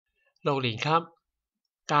6年級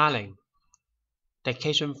嘉玲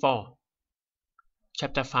Dictation 4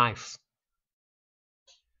 Chapter 5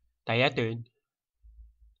第一段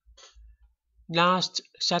Last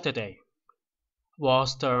Saturday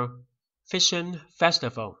was the Fishing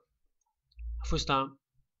Festival. Full stop.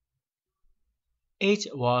 It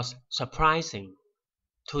was surprising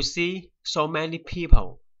to see so many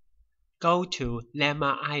people go to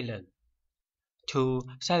Lemma Island to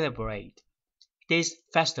celebrate this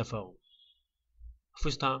festival.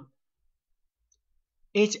 Full stop.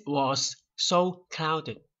 It was so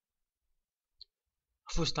crowded.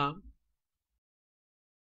 Full stop.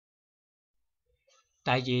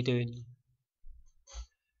 第二段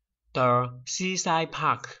The seaside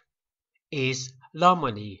park is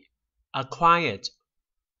normally a quiet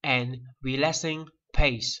and relaxing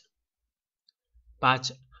place,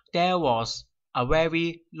 but there was a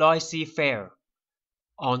very noisy fair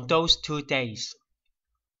on those 2 days.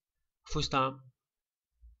 Full stop.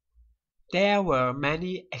 There were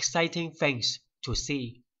many exciting things to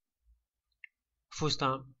see. Full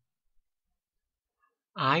stop.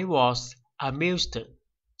 I was amused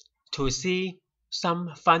to see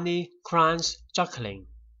some funny clowns juggling.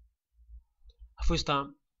 Full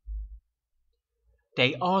stop.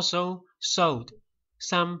 They also sold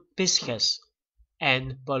some biscuits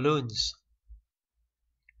and balloons.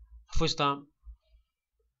 Full stop.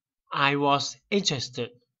 I was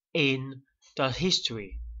interested in the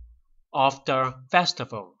history of the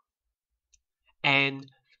festival and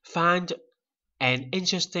found an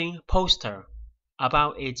interesting poster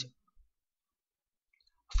about it.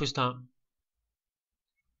 Full stop.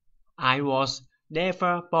 I was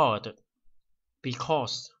never bored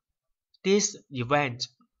because this event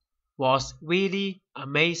was really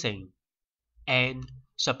amazing and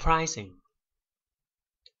surprising.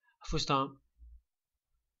 Full stop.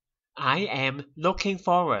 I am looking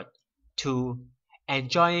forward to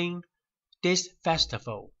enjoying this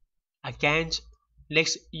festival again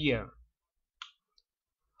next year.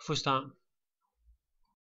 Full stop.